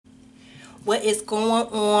What is going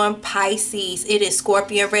on, Pisces? It is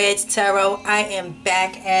ScorpionReddz Tarot. I am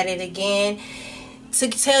back at it again to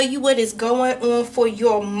tell you what is going on for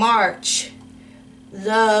your March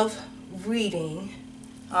love reading.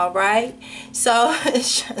 All right. So,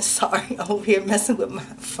 sorry, over here messing with my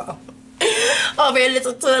phone. Over here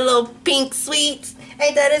listening to a little Pink Sweets.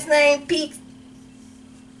 Ain't that his name? Pink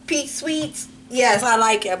Sweets. Yes, I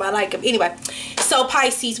like him. I like him. Anyway, so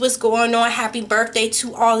Pisces, what's going on? Happy birthday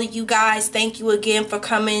to all of you guys. Thank you again for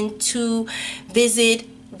coming to visit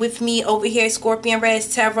with me over here at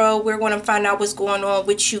ScorpionReddz Tarot. We're going to find out what's going on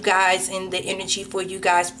with you guys and the energy for you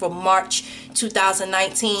guys for March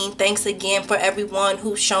 2019. Thanks again for everyone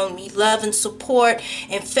who's shown me love and support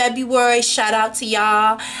in February. Shout out to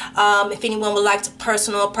y'all. If anyone would like to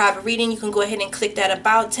personal or private reading, you can go ahead and click that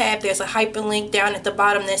About tab. There's a hyperlink down at the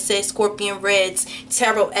bottom that says ScorpionReddz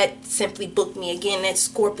Tarot at Simply Book Me. Again, that's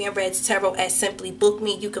ScorpionReddz Tarot at Simply Book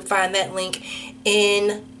Me. You can find that link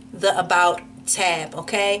in the About tab.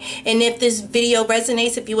 Okay, and if this video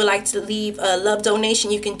resonates, if you would like to leave a love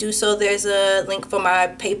donation, you can do so. There's a link for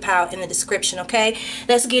my PayPal in the description. Okay,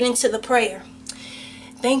 let's get into the prayer.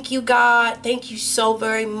 Thank you, God. Thank you so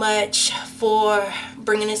very much for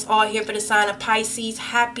bringing us all here for the sign of Pisces.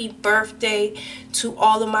 Happy birthday to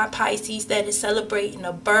all of my Pisces that is celebrating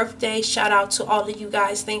a birthday. Shout out to all of you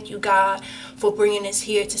guys. Thank you, God, for bringing us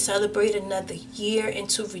here to celebrate another year and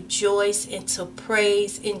to rejoice and to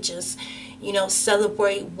praise and just, you know,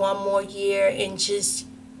 celebrate one more year and just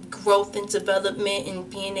growth and development and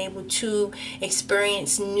being able to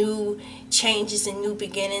experience new changes and new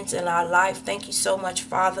beginnings in our life. Thank you so much,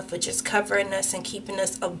 Father, for just covering us and keeping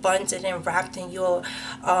us abundant and wrapped in your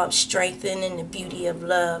strength and in the beauty of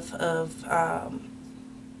love of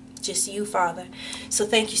just you, Father. So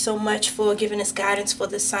thank you so much for giving us guidance for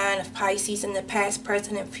the sign of Pisces in the past,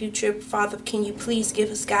 present, and future. Father, can you please give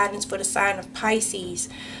us guidance for the sign of Pisces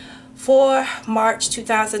for March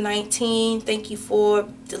 2019. Thank you for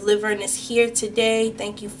delivering us here today.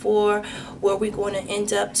 Thank you for where we're going to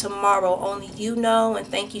end up tomorrow. Only you know. And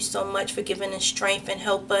thank you so much for giving us strength and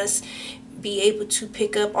help us be able to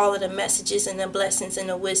pick up all of the messages and the blessings and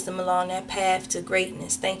the wisdom along that path to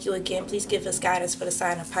greatness. Thank you again. Please give us guidance for the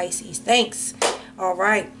sign of Pisces. Thanks. All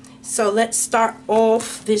right. So let's start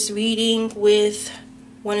off this reading with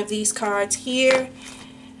one of these cards here.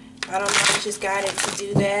 I don't know, I just got it to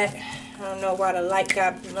do that. I don't know why the light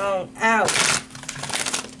got blown out.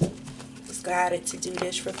 Just got it to do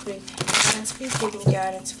this real quick. Guys, please give me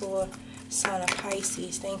guidance for sign of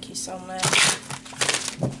Pisces. Thank you so much.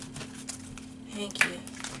 Thank you.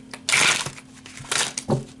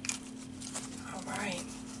 Alright.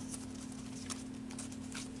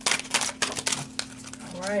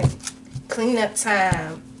 Alright. Cleanup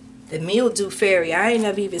time. The mildew fairy. I ain't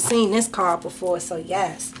never even seen this card before, so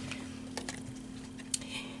yes.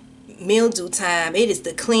 Mildew time. It is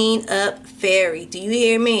the clean up fairy. Do you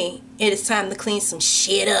hear me? It is time to clean some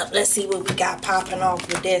shit up. Let's see what we got popping off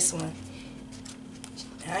with this one.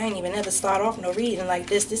 I ain't even ever start off no reading like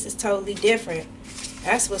this. This is totally different.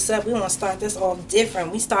 That's what's up. We want to start this off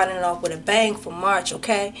different. We starting it off with a bang for March,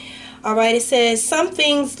 okay? Alright, it says some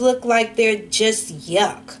things look like they're just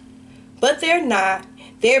yuck, but they're not.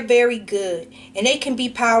 They're very good, and they can be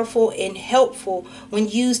powerful and helpful when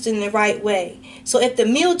used in the right way. So if the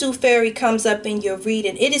mildew fairy comes up in your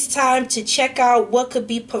reading, it is time to check out what could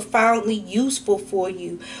be profoundly useful for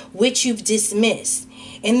you, which you've dismissed.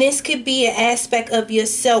 And this could be an aspect of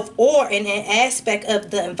yourself or an aspect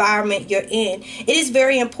of the environment you're in. It is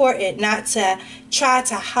very important not to try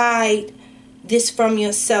to hide this from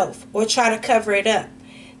yourself or try to cover it up.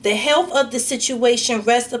 The health of the situation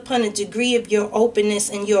rests upon a degree of your openness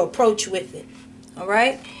and your approach with it.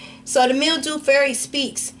 Alright? So the mildew fairy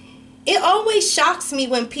speaks. It always shocks me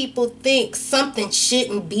when people think something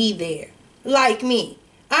shouldn't be there. Like me.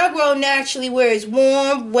 I grow naturally where it's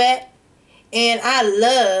warm, wet, and I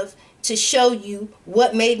love to show you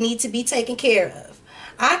what may need to be taken care of.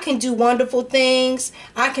 I can do wonderful things.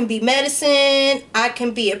 I can be medicine. I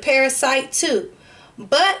can be a parasite too.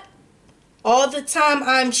 But all the time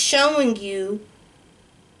I'm showing you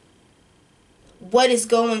what is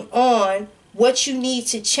going on, what you need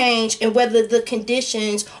to change, and whether the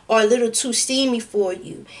conditions are a little too steamy for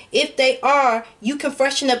you. If they are, you can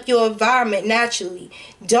freshen up your environment naturally.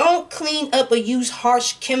 Don't clean up or use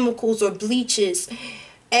harsh chemicals or bleaches,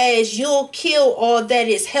 as you'll kill all that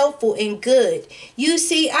is helpful and good. You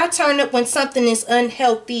see, I turn up when something is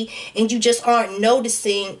unhealthy and you just aren't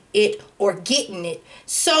noticing it or getting it.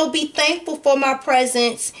 So be thankful for my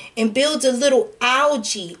presence and build a little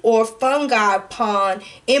algae or fungi pond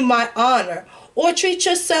in my honor. or treat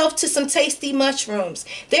yourself to some tasty mushrooms.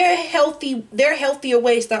 There are healthier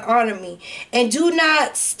ways to honor me. And do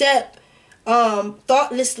not step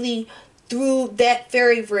thoughtlessly through that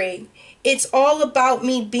fairy ring. It's all about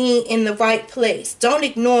me being in the right place. Don't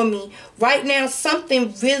ignore me. Right now,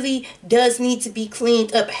 something really does need to be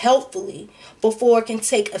cleaned up healthfully before it can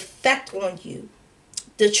take effect on you.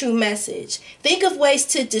 The true message. Think of ways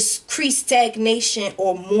to decrease stagnation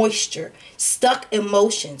or moisture. Stuck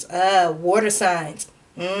emotions. Water signs.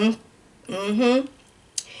 And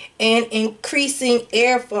increasing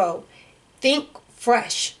airflow. Think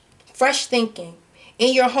fresh. Fresh thinking.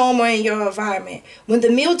 In your home or in your environment. When the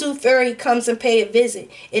mildew fairy comes and pay a visit,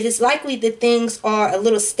 it is likely that things are a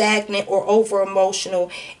little stagnant or over emotional,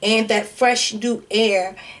 and that fresh new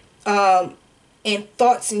air and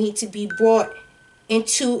thoughts need to be brought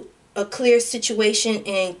into a clear situation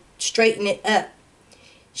and straighten it up.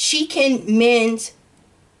 She can mend,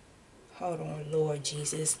 hold on, Lord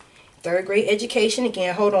Jesus, third grade education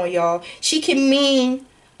again, hold on y'all. She can mean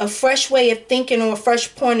a fresh way of thinking or a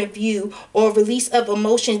fresh point of view or a release of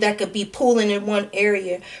emotions that could be pulling in one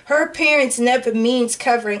area. Her appearance never means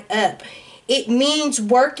covering up. It means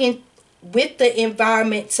working with the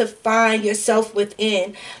environment to find yourself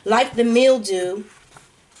within. Like the mildew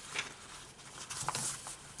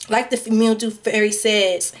fairy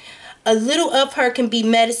says, a little of her can be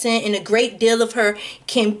medicine and a great deal of her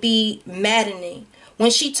can be maddening. When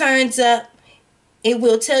she turns up, it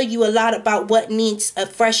will tell you a lot about what needs a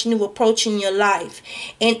fresh new approach in your life.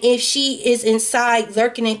 And if she is inside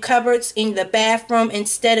lurking in cupboards in the bathroom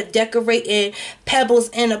instead of decorating pebbles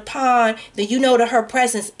in a pond, then you know that her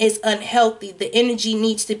presence is unhealthy. The energy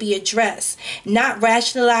needs to be addressed. Not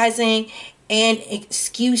rationalizing and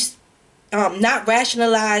excused. Not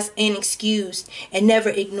rationalized and excused and never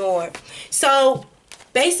ignored. So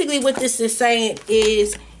basically what this is saying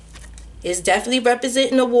is definitely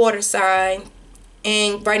representing a water sign.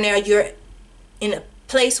 And right now you're in a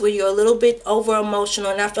place where you're a little bit over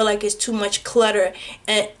emotional, and I feel like it's too much clutter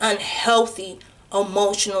and unhealthy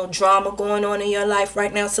emotional drama going on in your life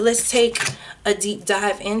right now. So let's take a deep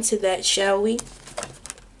dive into that, shall we?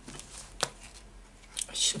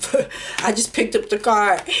 I just picked up the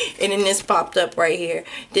card and then this popped up right here.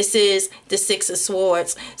 This is the Six of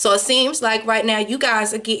Swords. So it seems like right now you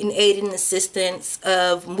guys are getting aid and assistance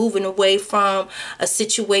of moving away from a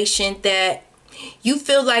situation that you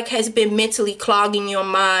feel like has been mentally clogging your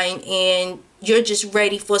mind, and you're just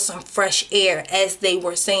ready for some fresh air. As they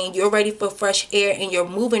were saying, you're ready for fresh air and you're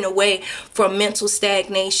moving away from mental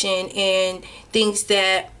stagnation and things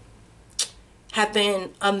that have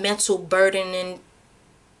been a mental burden and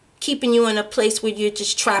keeping you in a place where you're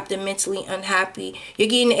just trapped and mentally unhappy. You're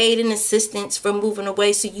getting aid and assistance from moving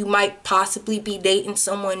away, so you might possibly be dating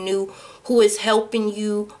someone new who is helping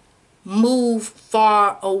you move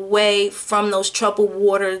far away from those troubled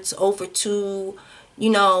waters over to, you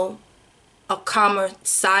know, a calmer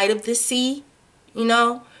side of the sea, you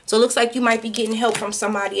know. So it looks like you might be getting help from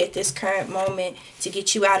somebody at this current moment to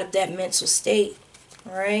get you out of that mental state.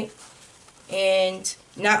 All right. And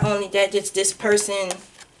not only that, just this person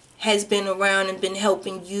has been around and been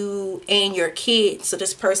helping you and your kids. So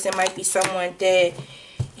this person might be someone that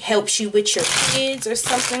helps you with your kids or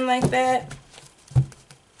something like that.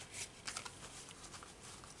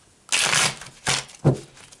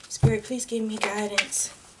 Spirit, please give me guidance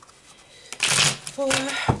for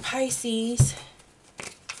Pisces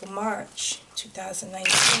for March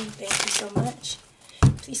 2019. Thank you so much.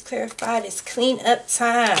 Please clarify this clean up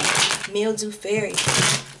time. Mildew fairy.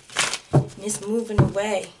 And it's moving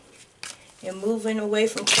away. You're moving away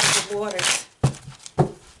from troubled waters.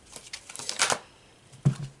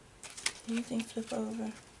 Anything flip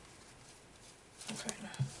over? Okay, no.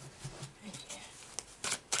 Thank you.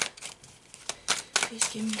 Please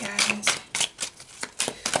give me guidance.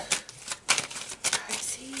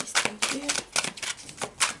 Pisces, thank you.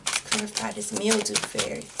 Let's clarify this mildew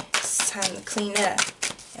fairy. It's time to clean up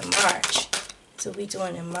in March. That's what we're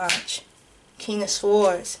doing in March. King of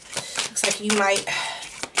Swords. Looks like you might...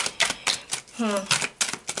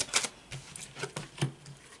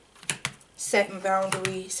 setting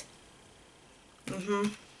boundaries.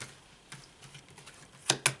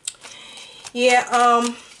 Yeah,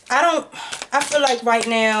 I feel like right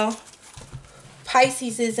now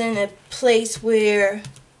Pisces is in a place where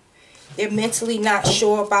they're mentally not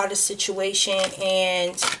sure about a situation,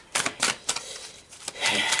 and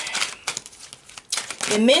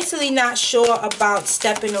they're mentally not sure about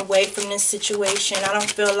stepping away from this situation. I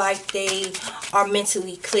don't feel like they are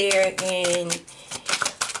mentally clear, and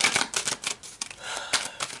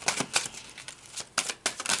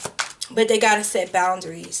but they gotta set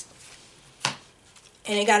boundaries.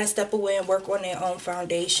 And they got to step away and work on their own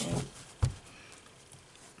foundation.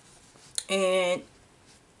 And,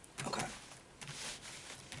 okay.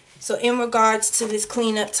 So in regards to this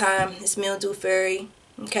cleanup time, this mildew fairy,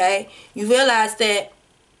 okay, you realize that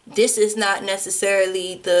this is not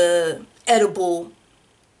necessarily the edible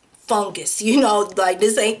fungus, you know, like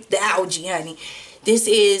this ain't the algae, honey. This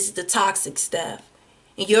is the toxic stuff.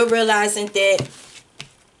 And you're realizing that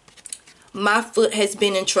my foot has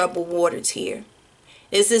been in troubled waters here.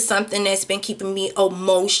 This is something that's been keeping me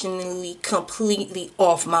emotionally completely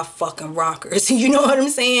off my fucking rockers. You know what I'm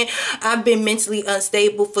saying? I've been mentally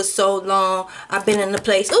unstable for so long. I've been in a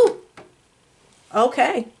place, ooh,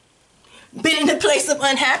 okay. Been in a place of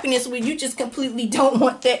unhappiness where you just completely don't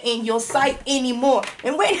want that in your sight anymore.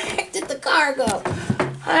 And where the heck did the car go?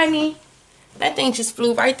 Honey, that thing just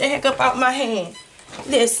flew right the heck up out my hand.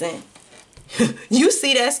 Listen, you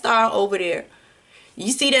see that star over there.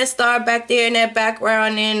 You see that star back there in that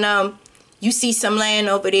background, and you see some land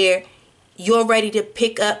over there. You're ready to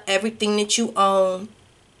pick up everything that you own,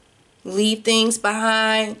 leave things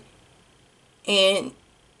behind, and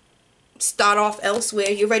start off elsewhere.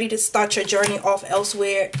 You're ready to start your journey off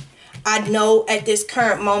elsewhere. I know at this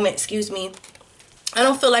current moment, excuse me, I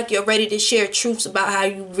don't feel like you're ready to share truths about how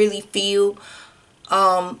you really feel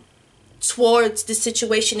towards the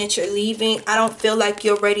situation that you're leaving. I don't feel like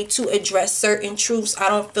you're ready to address certain truths. I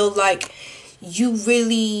don't feel like you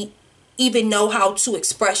really even know how to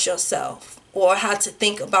express yourself or how to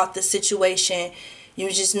think about the situation.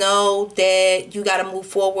 You just know that you got to move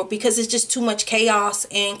forward because it's just too much chaos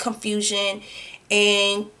and confusion,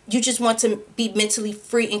 and you just want to be mentally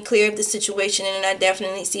free and clear of the situation. And I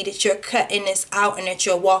definitely see that you're cutting this out and that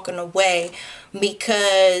you're walking away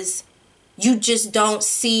because you just don't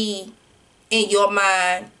see in your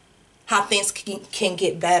mind how things can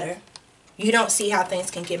get better. You don't see how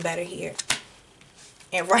things can get better here.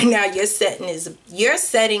 And right now you're setting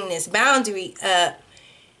this boundary up.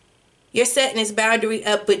 You're setting this boundary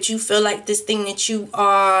up, but you feel like this thing that you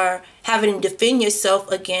are having to defend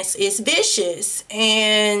yourself against is vicious.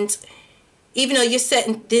 And even though you're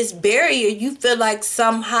setting this barrier, you feel like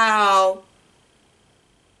somehow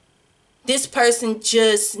this person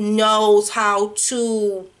just knows how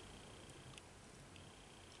to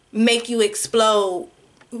make you explode,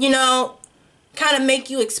 you know, kind of make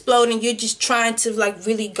you explode, and you're just trying to like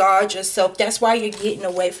really guard yourself. That's why you're getting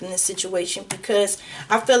away from this situation, because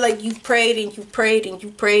I feel like you've prayed and you prayed and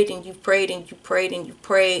you prayed and you prayed and you prayed and you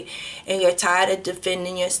prayed, and you're tired of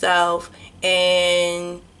defending yourself,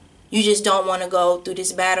 and you just don't want to go through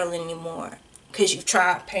this battle anymore because you've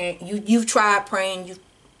tried praying, you've tried praying,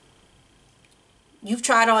 you've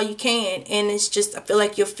tried all you can, and it's just, I feel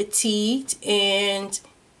like you're fatigued and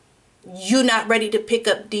you're not ready to pick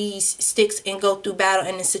up these sticks and go through battle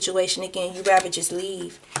in the situation again. You rather just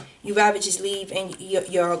leave. You rather just leave, and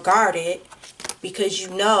you're guarded because you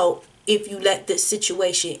know if you let this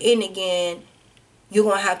situation in again, you're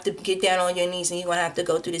going to have to get down on your knees and you're going to have to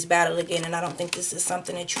go through this battle again. And I don't think this is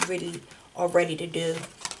something that you really are ready to do.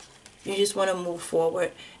 You just want to move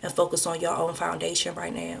forward and focus on your own foundation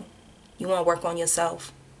right now. You want to work on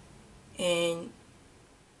yourself. And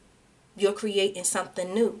you're creating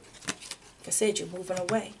something new. Like I said, you're moving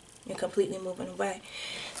away. You're completely moving away.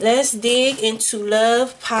 Let's dig into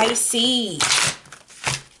love, Pisces.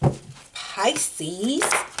 Pisces.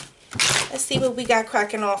 Let's see what we got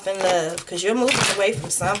cracking off in love, because you're moving away from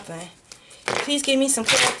something. Please give me some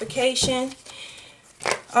clarification.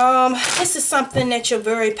 This is something that you're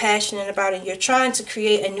very passionate about, and you're trying to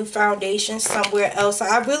create a new foundation somewhere else.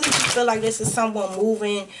 I really feel like this is someone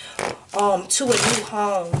moving to a new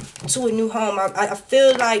home. To a new home. I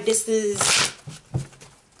feel like this is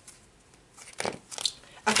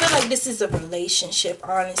a relationship,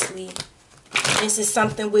 honestly. This is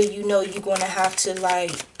something where you know you're going to have to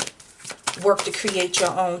like work to create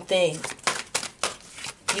your own thing.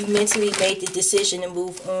 You mentally made the decision to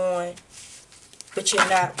move on, but you're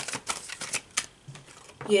not.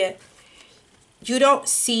 Yeah. You don't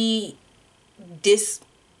see this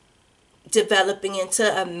developing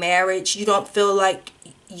into a marriage. You don't feel like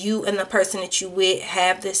you and the person that you with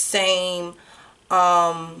have the same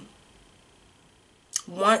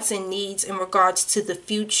wants and needs in regards to the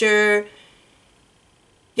future.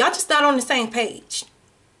 Y'all just not on the same page.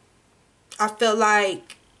 I feel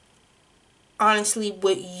like, honestly,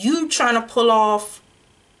 what you trying to pull off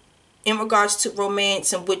in regards to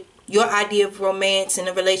romance and what your idea of romance and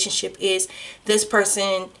a relationship is, this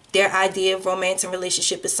person, their idea of romance and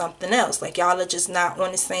relationship is something else. Like, y'all are just not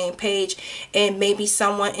on the same page. And maybe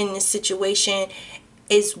someone in this situation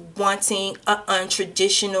is wanting an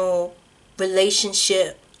untraditional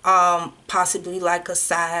relationship Possibly like a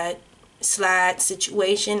slide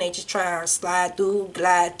situation. They just try to slide through,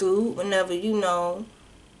 glide through whenever, you know,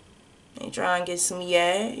 they try and get some,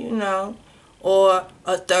 you know. Or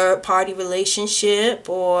a third party relationship,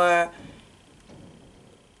 or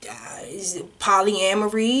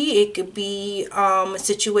polyamory. It could be a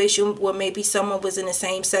situation where maybe someone was in a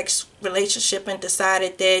same-sex relationship and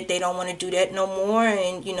decided that they don't want to do that no more,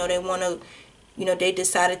 and you know, they want to, you know, they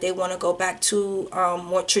decided they want to go back to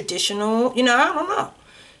more traditional, you know, I don't know.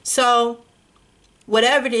 So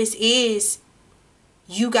whatever this is,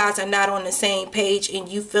 you guys are not on the same page, and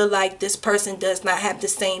you feel like this person does not have the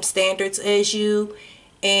same standards as you,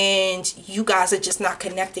 and you guys are just not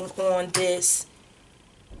connecting on this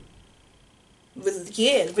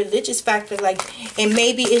religious factor. Like, and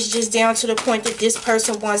maybe it's just down to the point that this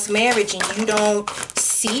person wants marriage and you don't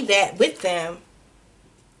see that with them.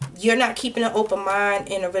 You're not keeping an open mind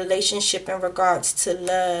in a relationship in regards to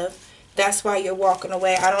love. That's why you're walking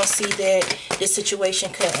away. I don't see that this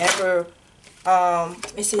situation could ever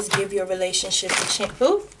it says give your relationship a chance.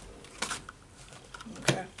 Ooh.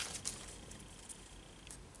 Okay.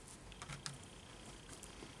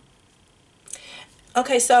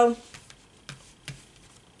 Okay, so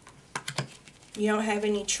you don't have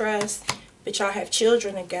any trust, but y'all have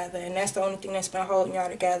children together, and that's the only thing that's been holding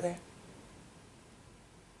y'all together.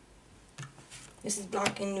 This is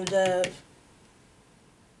blocking new love.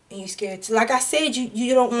 And you scared to, like I said,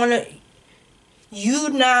 you don't want to, you're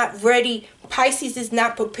not ready. Pisces is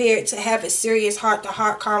not prepared to have a serious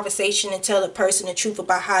heart-to-heart conversation and tell a person the truth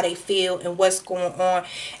about how they feel and what's going on.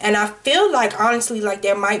 And I feel like, honestly, like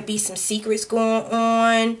there might be some secrets going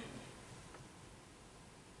on.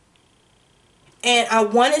 And I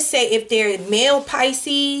want to say, if they're male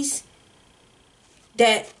Pisces,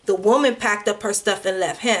 that the woman packed up her stuff and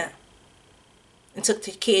left him. And took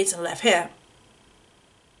the kids and left him.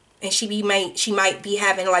 And she might be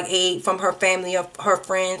having like aid from her family or her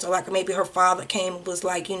friends, or like maybe her father came and was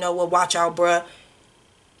like, you know, well, watch out, bruh,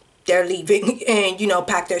 they're leaving, and, you know,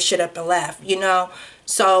 packed their shit up and left, you know.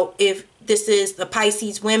 So if this is the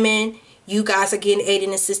Pisces women, you guys are getting aid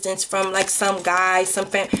and assistance from like some guy, some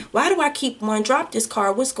family. Why do I keep wanting to drop this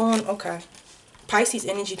card? What's going on? Okay. Pisces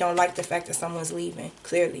energy don't like the fact that someone's leaving,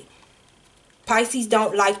 clearly. Pisces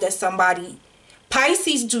don't like that somebody...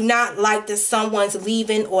 Pisces do not like that someone's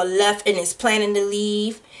leaving or left and is planning to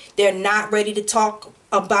leave. They're not ready to talk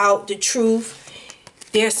about the truth.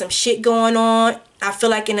 There's some shit going on. I feel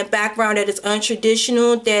like in the background that is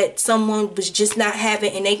untraditional, that someone was just not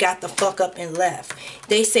having, and they got the fuck up and left.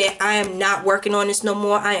 They said, I am not working on this no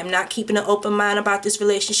more. I am not keeping an open mind about this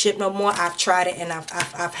relationship no more. I've tried it and I've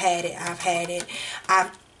had it. I've had it.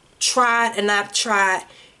 I've tried and I've tried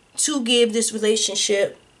to give this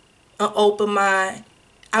relationship an open mind.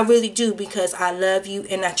 I really do, because I love you,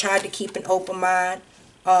 and I tried to keep an open mind.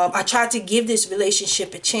 I tried to give this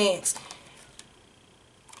relationship a chance.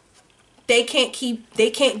 They can't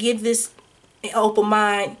give this an open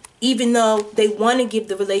mind, even though they want to give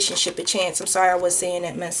the relationship a chance. I'm sorry I was saying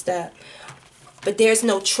that messed up. But there's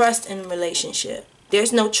no trust in the relationship.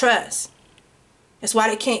 There's no trust. That's why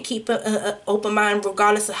they can't keep an open mind,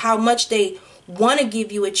 regardless of how much they want to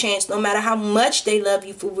give you a chance. No matter how much they love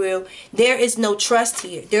you for real, there is no trust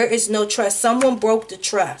here. There is no trust. Someone broke the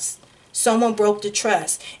trust. Someone broke the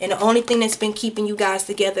trust. And the only thing that's been keeping you guys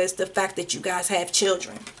together is the fact that you guys have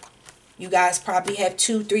children. You guys probably have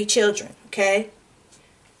 2, 3 children, okay?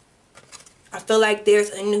 I feel like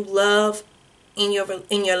there's a new love in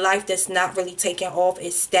your life that's not really taking off.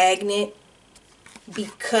 It's stagnant,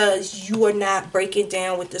 because you are not breaking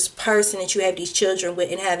down with this person that you have these children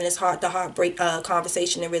with and having this heart-to-heart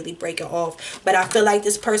conversation and really break it off. But I feel like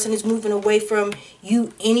this person is moving away from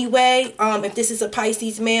you anyway. If this is a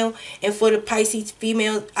Pisces male, and for the Pisces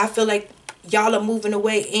female, I feel like y'all are moving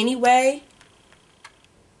away anyway.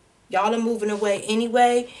 Y'all are moving away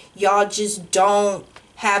anyway. Y'all just don't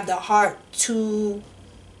have the heart to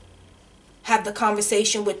have the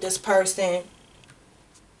conversation with this person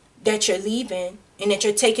that you're leaving, and that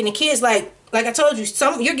you're taking the kids. Like I told you,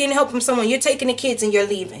 you're getting help from someone. You're taking the kids and you're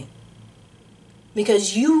leaving,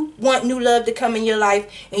 because you want new love to come in your life,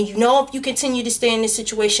 and you know if you continue to stay in this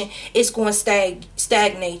situation, it's going to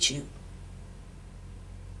stagnate you.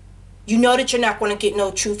 You know that you're not going to get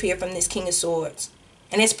no truth here from this King of Swords.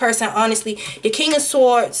 And this person, honestly, the King of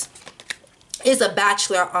Swords is a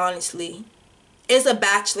bachelor, honestly. Is a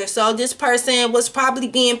bachelor. So this person was probably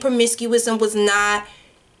being promiscuous and was not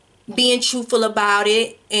being truthful about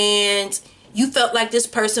it, and you felt like this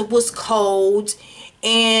person was cold.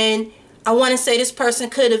 And I want to say this person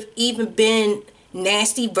could have even been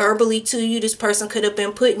nasty verbally to you. This person could have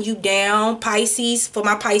been putting you down, Pisces, for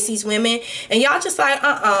my Pisces women. And y'all just like,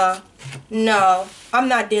 no, I'm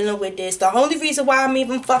not dealing with this. The only reason why I'm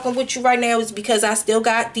even fucking with you right now is because I still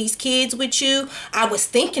got these kids with you. I was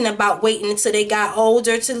thinking about waiting until they got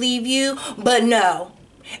older to leave you, but no.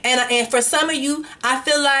 And for some of you, I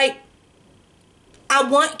feel like I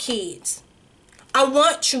want kids. I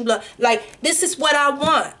want true love. Like, this is what I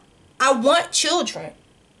want. I want children.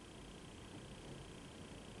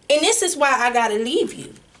 And this is why I gotta leave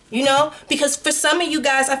you. You know, because for some of you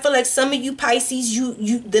guys, I feel like some of you Pisces,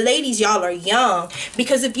 the ladies, y'all are young.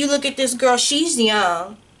 Because if you look at this girl, she's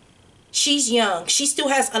young. She's young. She still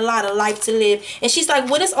has a lot of life to live. And she's like,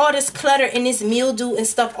 what is all this clutter and this mildew and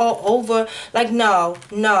stuff all over? Like, no.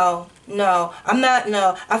 I'm not,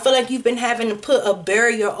 no. I feel like you've been having to put a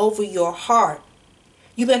barrier over your heart.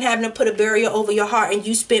 You've been having to put a barrier over your heart, and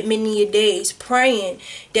you spent many days praying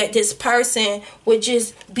that this person would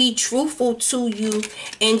just be truthful to you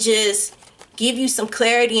and just give you some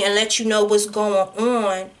clarity and let you know what's going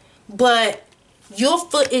on. But your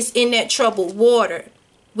foot is in that troubled water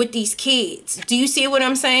with these kids. Do you see what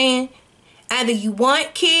I'm saying? Either you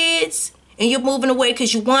want kids and you're moving away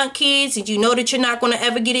because you want kids and you know that you're not going to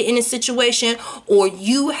ever get it in a situation, or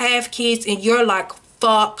you have kids and you're like,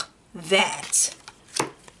 fuck that.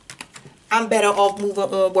 I'm better off moving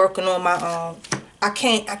on, working on my own. I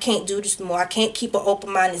can't do this more. I can't keep an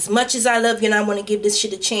open mind. As much as I love you and I want to give this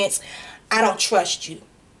shit a chance, I don't trust you.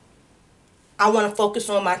 I want to focus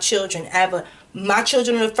on my children. Either my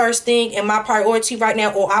children are the first thing and my priority right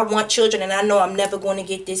now, or I want children and I know I'm never going to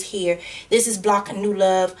get this here. This is blocking new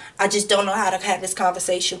love. I just don't know how to have this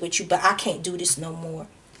conversation with you, but I can't do this no more.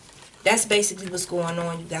 That's basically what's going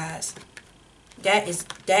on, you guys. That is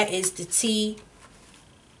the tea,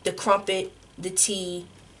 the crumpet, the tea,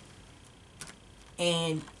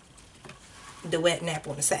 and the wet nap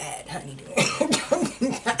on the side, honey.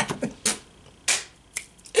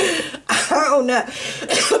 I don't know.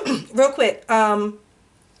 Real quick,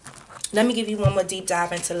 let me give you one more deep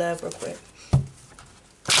dive into love real quick.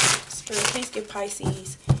 Spirit, please give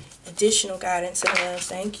Pisces additional guidance in love.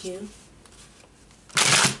 Thank you.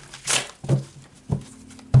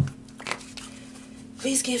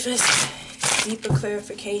 Please give us deeper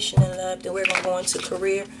clarification in love. Then we're going to go into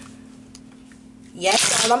career.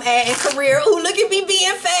 Yes, y'all, I'm adding career. Ooh, look at me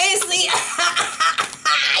being fancy.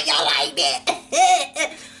 Y'all like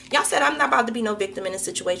that? Y'all said I'm not about to be no victim in a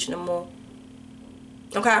situation no more.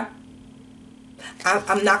 Okay?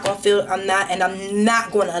 I'm not going to feel, I'm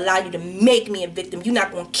not going to allow you to make me a victim. You're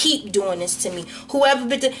not going to keep doing this to me. Whoever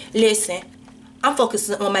victim, listen, I'm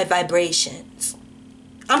focusing on my vibrations.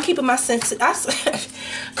 I'm keeping my sense.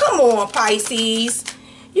 Come on, Pisces.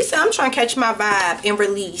 You said I'm trying to catch my vibe and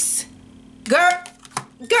release. Girl,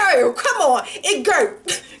 come on. Girl,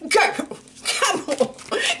 come on.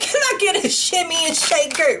 Can I get a shimmy and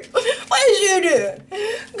shake, girl? What is you doing?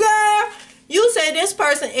 Girl, you said this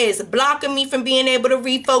person is blocking me from being able to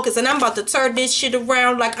refocus, and I'm about to turn this shit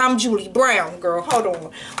around like I'm Julie Brown, girl. Hold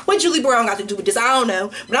on. What Julie Brown got to do with this? I don't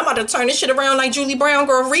know. But I'm about to turn this shit around like Julie Brown,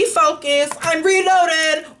 girl. Refocus. I'm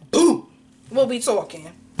reloaded. Boom. What we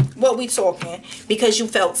talking? Because you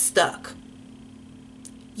felt stuck.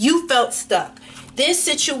 You felt stuck. This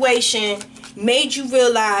situation made you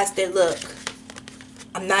realize that, look,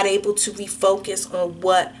 I'm not able to refocus on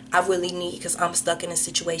what I really need because I'm stuck in a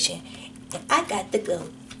situation. And I got to go.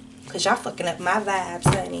 Because y'all fucking up my vibes,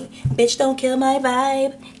 honey. Bitch, don't kill my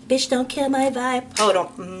vibe. Bitch, don't kill my vibe. Hold on.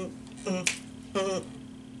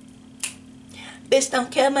 Bitch,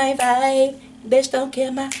 don't kill my vibe. Bitch, don't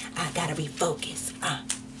kill my... I gotta refocus.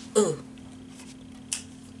 Ooh.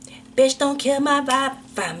 Bitch, don't kill my vibe.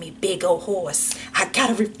 Find me big old horse. I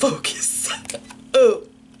gotta refocus. Ooh.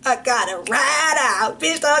 I gotta ride out.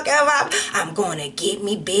 Bitch, don't kill my vibe. I'm gonna get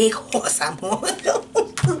me big horse. I'm gonna... Girl,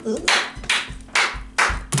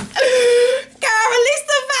 release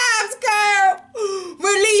the vibes, girl.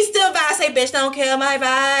 Release the vibes. Say, bitch, don't kill my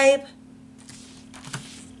vibe.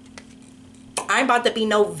 I ain't about to be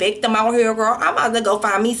no victim out here, girl. I'm about to go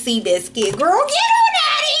find me Seabiscuit, girl. Get on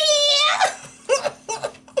out of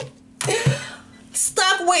here.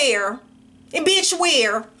 Stuck where? And bitch,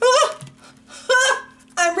 where?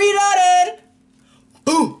 I'm reloaded.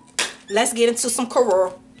 Boom. Let's get into some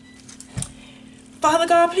career. Father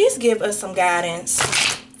God, please give us some guidance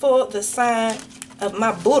for the sign of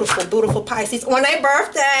my beautiful, beautiful Pisces on their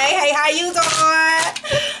birthday. Hey, how you doing?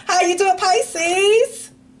 How you doing,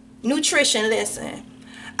 Pisces? Nutrition, listen.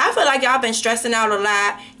 I feel like y'all been stressing out a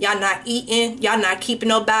lot. Y'all not eating. Y'all not keeping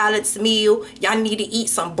no balanced meal. Y'all need to eat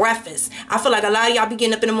some breakfast. I feel like a lot of y'all be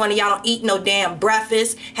getting up in the morning. Y'all don't eat no damn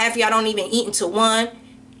breakfast. Half of y'all don't even eat until 1,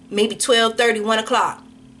 maybe 12:30, 1 o'clock.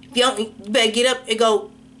 If you don't, you better get up and go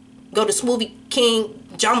to Smoothie King,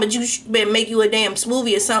 Jamba Juice. You better make you a damn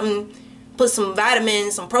smoothie or something. Put some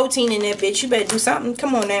vitamins, some protein in that bitch. You better do something.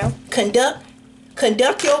 Come on now.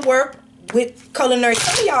 Conduct your work with culinary.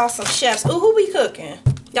 Some of y'all some chefs. Ooh, who be cooking?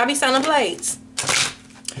 Y'all be selling plates.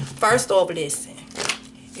 First off, listen.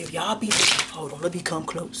 If y'all be, hold on, let me come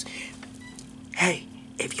close. Hey,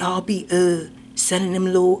 if y'all be selling them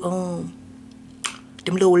little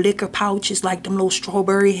liquor pouches, like them little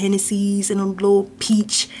strawberry Hennessy's and them little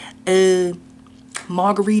peach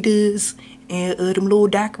margaritas and them little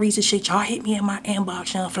daiquiris and shit, y'all hit me in my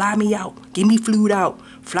inbox, y'all. Fly me out. Get me flued out.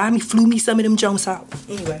 Flew me some of them Jones out.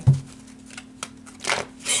 Anyway.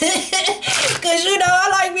 Cause you know I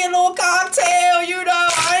like me a little cocktail, you know.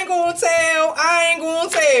 I ain't gonna tell.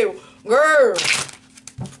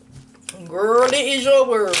 Girl, it is your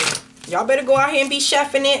world. Y'all better go out here and be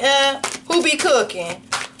chefing it up. Who be cooking?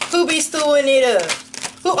 Who be stewing it up?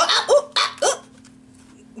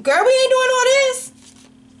 Girl, we ain't doing all this.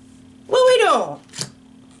 What we doing?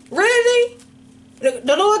 Really?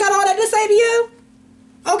 The Lord got all that to say to you?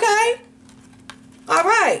 Okay. All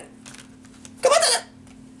right. Come on.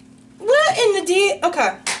 What in the deal?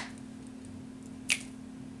 Okay.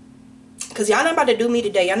 Because y'all not about to do me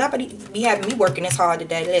today. Y'all not about to be having me working this hard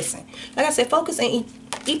today. Listen. Like I said, focus and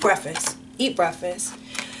eat breakfast. Eat breakfast.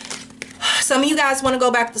 Some of you guys want to go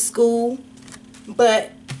back to school.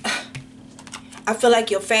 But I feel like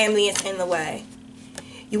your family is in the way.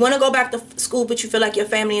 You want to go back to school, but you feel like your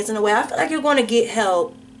family is in the way. I feel like you're going to get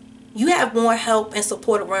help. You have more help and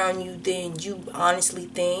support around you than you honestly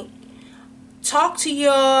think. Talk to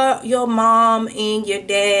your mom and your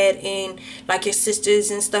dad and like your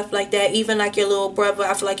sisters and stuff like that. Even like your little brother.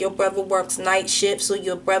 I feel like your brother works night shifts, so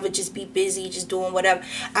your brother just be busy, just doing whatever.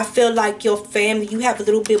 I feel like your family, you have a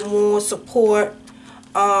little bit more support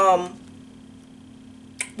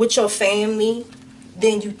with your family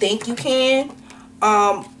than you think you can.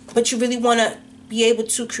 But you really want to be able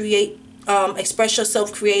to create, express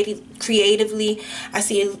yourself creatively. I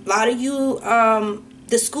see a lot of you,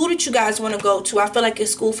 the school that you guys want to go to, I feel like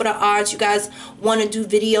it's school for the arts. You guys want to do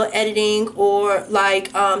video editing or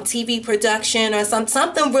like TV production or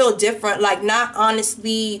something real different. Like not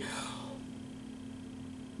honestly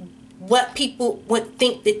what people would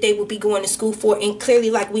think that they would be going to school for, and clearly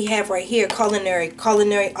like we have right here, culinary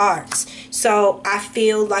arts. So I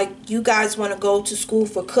feel like you guys want to go to school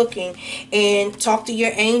for cooking and talk to your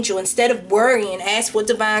angel instead of worrying. Ask for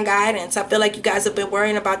divine guidance. I feel like you guys have been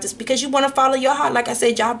worrying about this because you want to follow your heart. Like I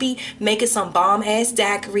said, y'all be making some bomb ass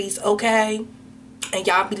daiquiris, okay? And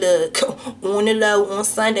y'all be look on the low on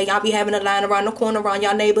Sunday. Y'all be having a line around the corner around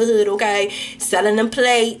y'all neighborhood, okay? Selling them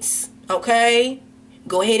plates, okay?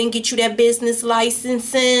 Go ahead and get you that business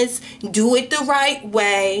licenses. Do it the right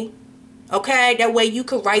way. Okay? That way you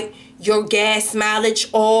can write your gas mileage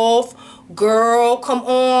off. Girl, come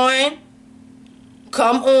on.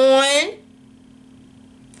 Come on.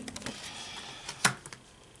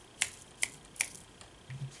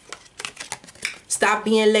 Stop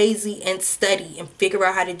being lazy and study and figure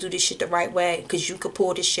out how to do this shit the right way. Because you could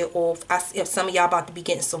pull this shit off. If some of y'all about to be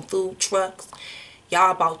getting some food trucks.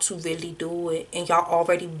 Y'all about to really do it. And y'all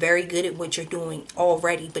already very good at what you're doing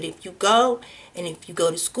already. But if you go, and if you go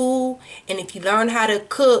to school, and if you learn how to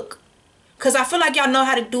cook. Because I feel like y'all know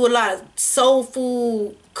how to do a lot of soul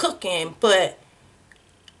food cooking. But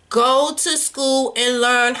go to school and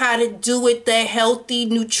learn how to do it the healthy,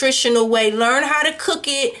 nutritional way. Learn how to cook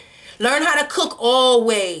it. Learn how to cook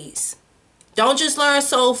always. Don't just learn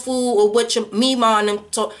soul food or what your mima and them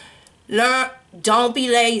talk. Learn. Don't be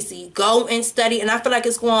lazy. Go and study. And I feel like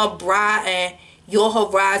it's going to broaden your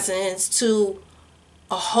horizons to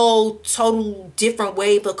a whole total different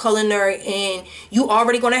wave of culinary. And you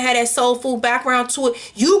already going to have that soul food background to it.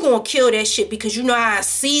 You going to kill that shit because you know how I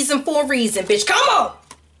season for a reason, bitch. Come on.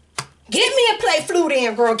 Give me a plate, flew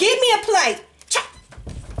in, girl. Give me a plate.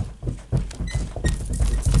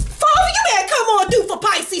 Father, you better come on do for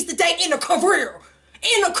Pisces today in a career.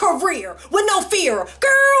 In a career. With no fear.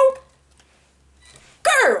 Girl,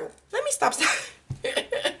 let me stop.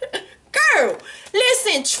 Girl,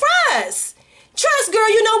 listen, trust. Trust, girl,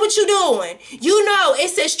 you know what you're doing. You know, it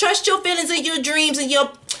says trust your feelings and your dreams and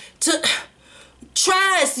your...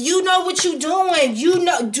 trust, you know what you're doing. You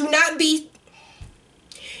know, do not be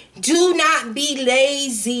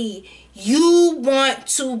lazy. You want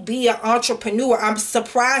to be an entrepreneur. I'm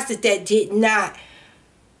surprised that did not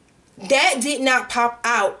that did not pop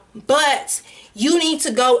out, but you need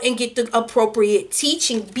to go and get the appropriate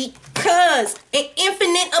teaching, because an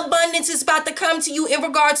infinite abundance is about to come to you in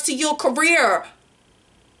regards to your career.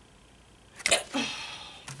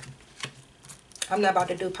 I'm not about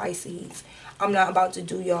to do Pisces. I'm not about to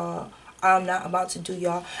do y'all. I'm not about to do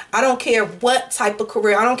y'all. I don't care what type of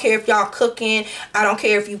career. I don't care if y'all cooking. I don't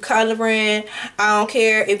care if you coloring. I don't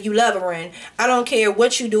care if you lovering. I don't care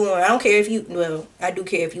what you doing. I don't care if you, well, I do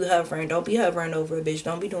care if you hovering. Don't be hovering over a bitch.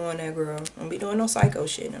 Don't be doing that, girl. Don't be doing no psycho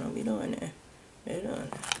shit. Don't be doing that. Don't be doing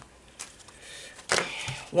that.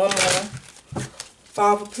 One more.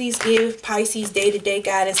 Father, please give Pisces day-to-day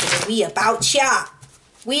guidance, because we about y'all.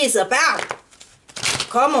 We is about.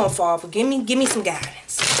 Come on, Father. Give me some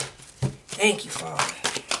guidance. Thank you, Father.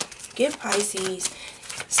 Give Pisces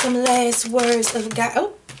some last words of God.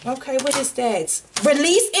 Oh, okay. What is that?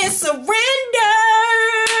 Release and surrender.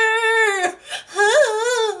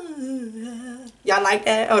 Y'all like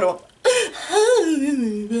that? Hold on.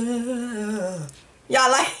 Y'all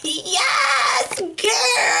like, yes,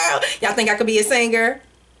 girl. Y'all think I could be a singer?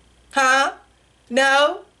 Huh?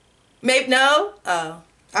 No? Maybe no? Oh,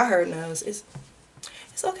 I heard no. It's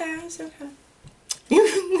okay. It's okay.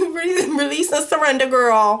 Release and surrender,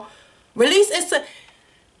 girl. Release and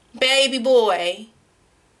baby boy.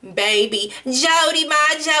 Baby. Jody,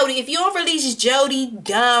 my Jody. If you don't release Jody,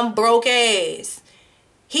 dumb, broke ass.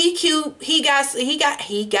 He cute. He got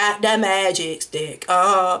the magic stick.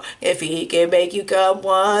 If he can make you come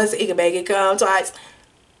once, he can make you come twice.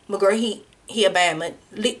 But girl, he a bad man.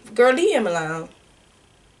 Girl, leave him alone.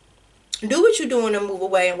 Do what you're doing and move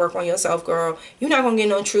away and work on yourself, girl. You're not going to get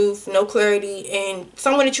no truth, no clarity. And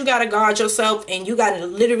someone that you got to guard yourself, and you got to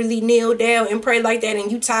literally kneel down and pray like that,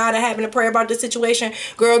 and you tired of having to pray about the situation.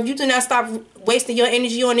 Girl, if you do not stop wasting your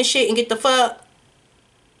energy on this shit and get the fuck.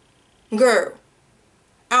 Girl,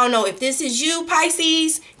 I don't know if this is you,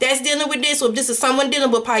 Pisces, that's dealing with this, or if this is someone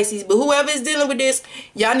dealing with Pisces. But whoever is dealing with this,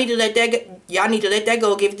 y'all need to let that go. Y'all need to let that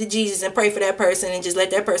go. Give it to Jesus and pray for that person, and just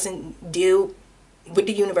let that person deal with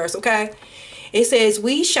the universe, okay? It says,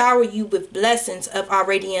 we shower you with blessings of our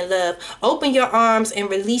radiant love. Open your arms and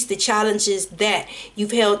release the challenges that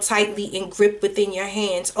you've held tightly and gripped within your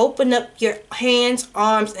hands. Open up your hands,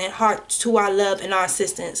 arms, and heart to our love and our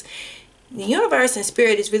assistance. The universe and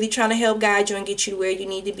spirit is really trying to help guide you and get you where you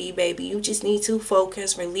need to be, baby. You just need to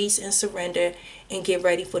focus, release, and surrender, and get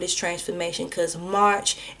ready for this transformation, because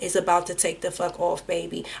March is about to take the fuck off,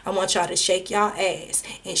 baby. I want y'all to shake y'all ass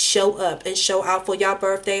and show up and show out for y'all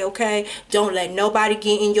birthday, okay? Don't let nobody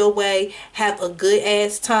get in your way. Have a good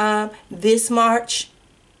ass time this March.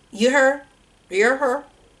 You heard? You're her.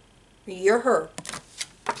 You're her.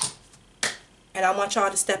 And I want y'all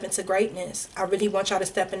to step into greatness. I really want y'all to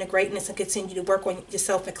step into greatness and continue to work on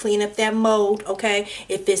yourself and clean up that mold, okay?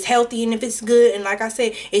 If it's healthy and if it's good, and like I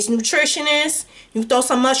said, it's nutritionist. You throw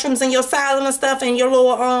some mushrooms in your salad and stuff, and your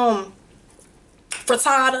little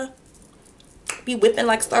frittata. Be whipping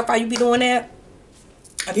like stir fry. You be doing that.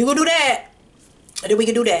 If you gonna do that, then we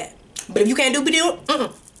can do that. But if you can't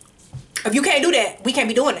if you can't do that, we can't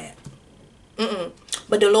be doing that.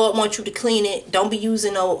 But the Lord wants you to clean it. Don't be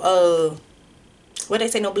using no what they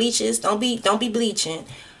say, no bleaches. Don't be bleaching.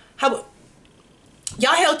 How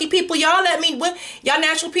y'all healthy people, y'all let me, what y'all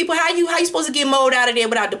natural people, how you supposed to get mold out of there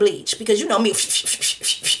without the bleach? Because you know me,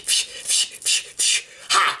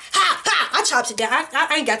 I chopped it down.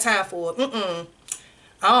 I ain't got time for it.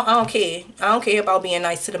 I don't care. I don't care about being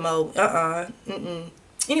nice to the mold.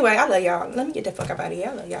 Anyway, I love y'all. Let me get the fuck up out of here.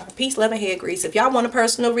 I love y'all. Peace, love, and hair grease. If y'all want a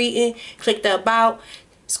personal reading, click the about.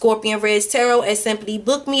 ScorpionReddz Tarot at Simply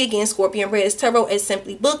Book Me. Again, ScorpionReddz Tarot at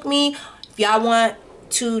Simply Book Me. If y'all want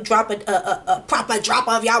to drop a proper drop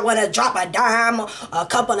off, y'all want to drop a dime a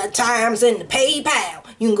couple of times in the PayPal,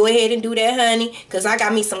 you can go ahead and do that, honey. Because I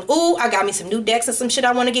got me some, I got me some new decks and some shit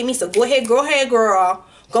I want to get me. So go ahead, girl. Go ahead, girl.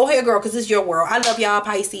 Go ahead, girl, because it's your world. I love y'all,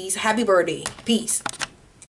 Pisces. Happy birthday. Peace.